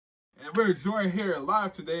And we're joined here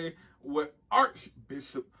live today with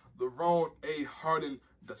Archbishop Lerone A. Harden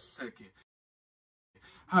II.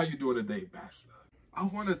 How you doing today, Bachelor? I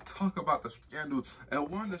want to talk about the scandals. And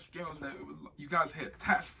one of the scandals that you guys had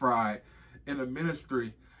tax fried in the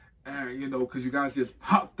ministry. And, you know, because you guys just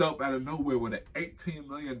popped up out of nowhere with an $18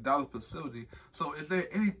 million facility. So is there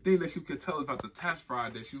anything that you can tell us about the tax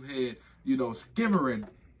fraud that you had, you know, skimmering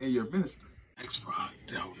in your ministry? Tax fraud?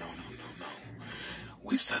 No.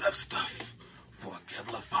 We set up stuff for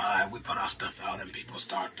Givelify. We put our stuff out and people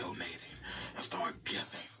start donating and start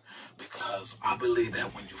giving. Because I believe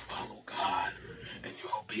that when you follow God and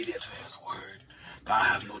you're obedient to His word, God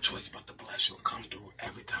has no choice but to bless you and come through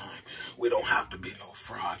every time. We don't have to be no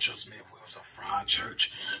fraud. Trust me, if we was a fraud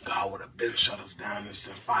church, God would have been shut us down and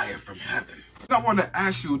sent fire from heaven. I want to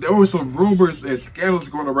ask you, there were some rumors and scandals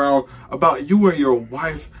going around about you and your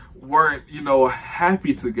wife weren't, you know,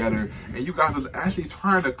 happy together, and you guys was actually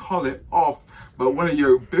trying to call it off, but one of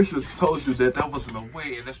your bishops told you that that wasn't a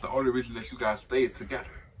way, and that's the only reason that you guys stayed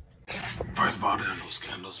together. First of all, there are no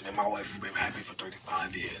scandals. Me and my wife have been happy for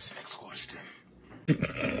 35 years. Next question.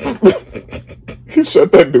 He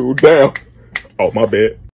shut that dude down. Oh, my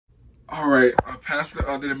bad. All right, Pastor,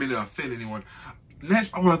 I didn't mean to offend anyone.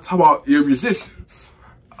 Next, I want to talk about your musicians.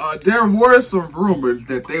 There were some rumors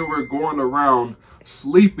that they were going around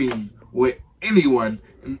sleeping with anyone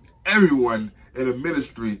and everyone in the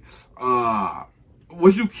ministry.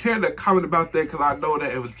 Would you care to comment about that? Because I know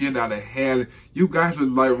that it was getting out of hand. You guys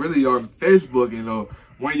was like really on Facebook, you know,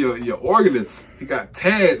 one of your organists, he got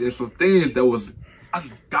tagged in some things that was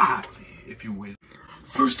ungodly, if you will.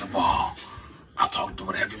 First of all, I talked to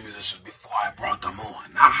every musician before I brought them on.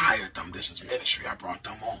 I hired them. This is ministry. I brought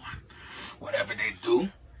them on. Whatever they do,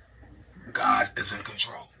 God is in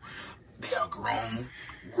control. They are grown.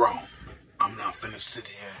 I'm not finna sit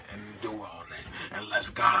here and do all that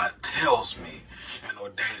unless God tells me and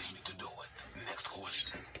ordains me to do it. Next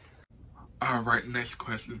question. All right, next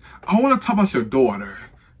question. I want to talk about your daughter.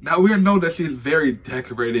 Now, we know that she's very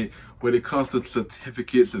decorated when it comes to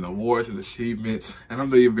certificates and awards and achievements, and I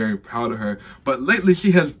know you're very proud of her. But lately,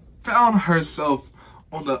 she has found herself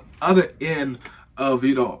on the other end of,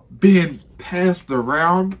 you know, being passed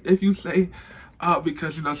around, if you say,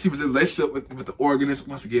 because, you know, she was in a relationship with the organist.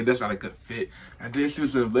 Once again, that's not a good fit. And then she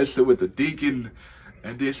was in a relationship with the deacon,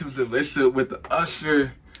 and then she was in a relationship with the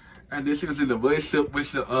usher, and then she was in a relationship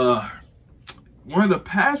with the, one of the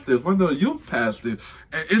pastors, one of the youth pastors.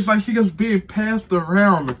 And it's like she just being passed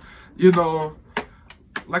around, you know,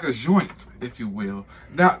 like a joint, if you will.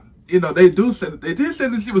 Now, you know, they did say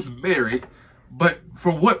that she was married, but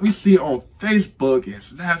from what we see on Facebook and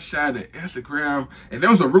Snapchat and Instagram, and there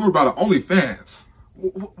was a rumor about an OnlyFans.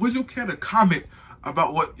 Would you care to comment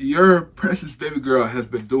about what your precious baby girl has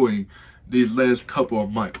been doing these last couple of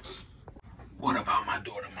months? What about my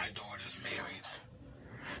daughter? My daughter's married.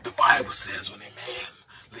 The Bible says when a man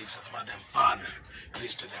leaves his mother and father,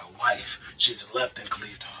 cleaves to their wife, she's left and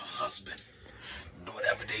cleaved to her husband.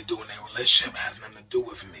 Whatever they do in their relationship has nothing to do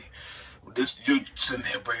with me. You're sitting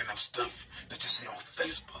here bringing up stuff that you see on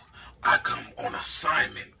Facebook. I come on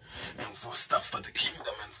assignment and for stuff for the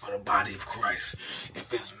kingdom and for the body of Christ.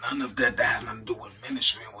 If it's none of that has nothing to do with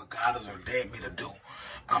ministry and what God has ordained me to do,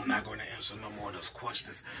 I'm not going to answer no more of those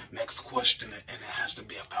questions. Next question, and it has to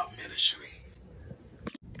be about ministry.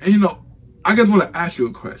 And, you know, I just want to ask you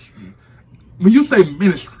a question. When you say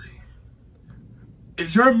ministry,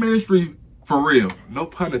 is your ministry for real? No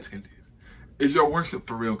pun intended. Is your worship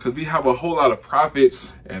for real? Because we have a whole lot of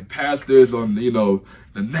prophets and pastors on, you know,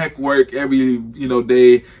 the network every, you know,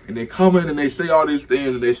 day. And they come in and they say all these things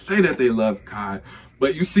and they say that they love God.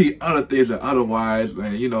 But you see other things that otherwise.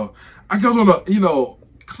 And, you know, I just want to, you know,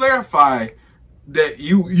 clarify that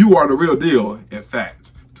you are the real deal, in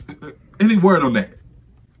fact. Any word on that?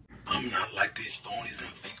 I'm not like these phonies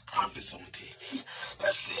and fake prophets on TV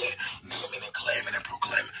that's there naming and claiming and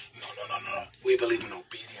proclaiming. No. We believe in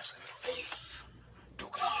obedience and faith to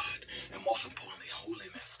God, and most importantly,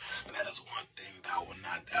 holiness. And that is one thing that I will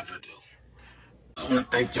not ever do. I want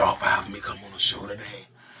to thank y'all for having me come on the show today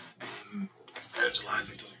and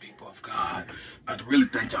evangelizing to the people of God. I'd really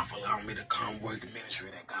thank y'all for allowing me to come work in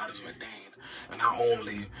ministry that God has ordained, and not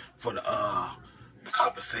only for the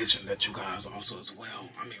compensation that you guys also as well.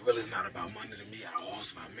 I mean, really it's not about money to me at all.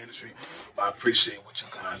 It's about ministry. But I appreciate what you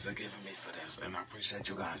guys are giving me for this, and I appreciate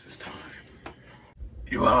you guys' time.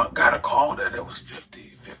 You got a call that it was 50,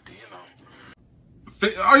 you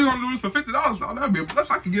know. Are you gonna do this for $50? No, that'd be a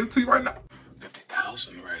blessing. I can give it to you right now.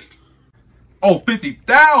 50,000, right? Oh,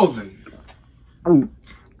 50,000.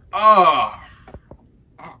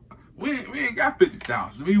 We ain't got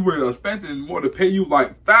 50,000. We were expecting more to pay you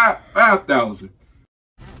like 5,000.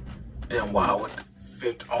 Then why would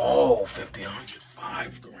 50, 100,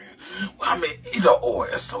 5 grand? Well, I mean, either or,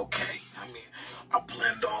 it's okay. I mean, I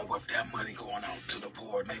planned on with that money going out to the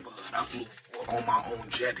poor neighborhood. I flew on my own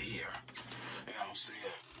jet here. You know what I'm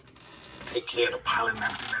saying? Take care of the pilot and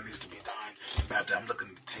everything that needs to be done. After I'm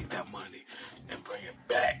looking to take that money and bring it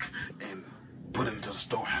back and put it into the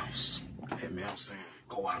storehouse. You know what I'm saying?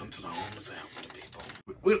 Go out into the homeless and help the people.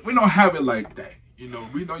 We don't have it like that. You know,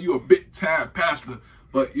 we know you're a big time pastor,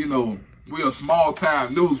 but you know, we're a small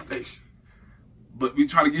time news station. But we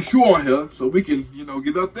try to get you on here so we can, you know,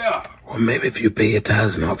 get up there. Well, maybe if you pay your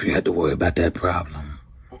tithes enough, you had to worry about that problem.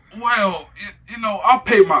 Well, you know, I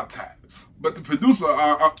pay my tithes. But the producer,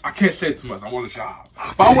 I can't say too much. I'm on the job.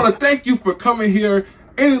 Okay. But I want to thank you for coming here.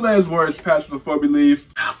 Any last words, Pastor, before we leave?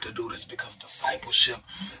 I have to do this because discipleship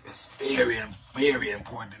is very, very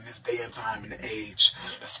important in this day and time and age,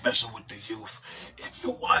 especially with the youth. If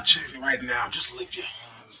you're watching right now, just lift your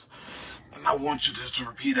hands. And I want you to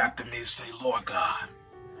repeat after me. Say, Lord God,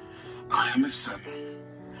 I am a sinner.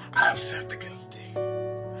 I have sinned against thee.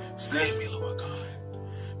 Save me, Lord God.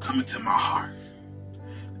 Come into my heart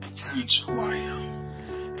and change who I am.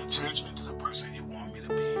 And change me to the person you want me to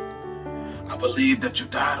be. I believe that you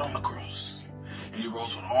died on the cross and you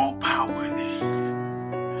rose with all power in your hand.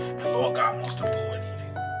 And Lord God, most importantly,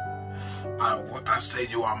 I say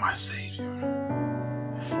you are my Savior.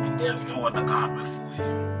 And there's no other God before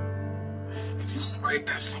you. If you prayed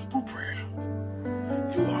that simple prayer,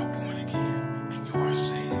 you are born again and you are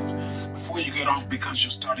saved. Before you get off, because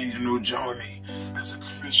you're starting your new journey as a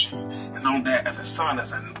Christian, and on that as a son,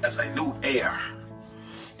 as a new heir.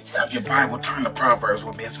 If you have your Bible, turn to Proverbs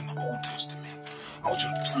with me. It's in the Old Testament. I want you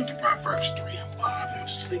to turn to Proverbs 3 and 5. I'll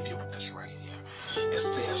just leave you with this right here. It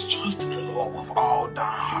says, trust in the Lord with all thy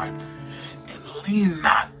heart and lean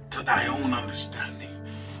not to thy own understanding.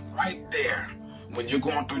 Right there, when you're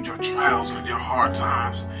going through your trials and your hard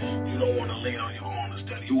times, you don't want to lean on your own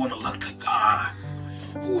understanding. You want to look to God,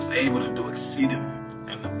 who is able to do exceeding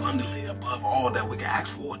and abundantly above all that we can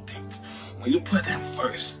ask for or think. When you put him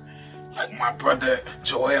first, like my brother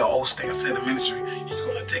Joel Osteen said in ministry, he's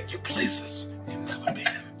going to take you places you've never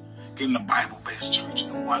been. Get in a Bible-based church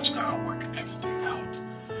and watch God work everything out.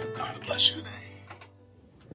 God bless you today.